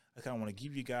end, I kind of want to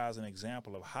give you guys an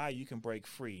example of how you can break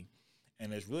free.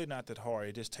 And it's really not that hard.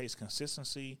 It just takes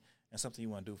consistency and something you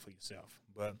want to do for yourself.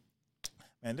 But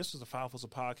man, this was the FiveHustles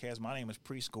podcast. My name is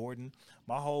Priest Gordon.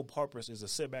 My whole purpose is to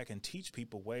sit back and teach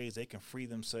people ways they can free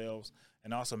themselves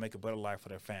and also make a better life for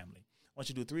their family. I want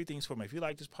you to do 3 things for me. If you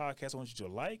like this podcast, I want you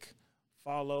to like,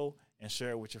 follow, and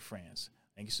share it with your friends.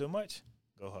 Thank you so much.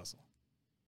 Go hustle.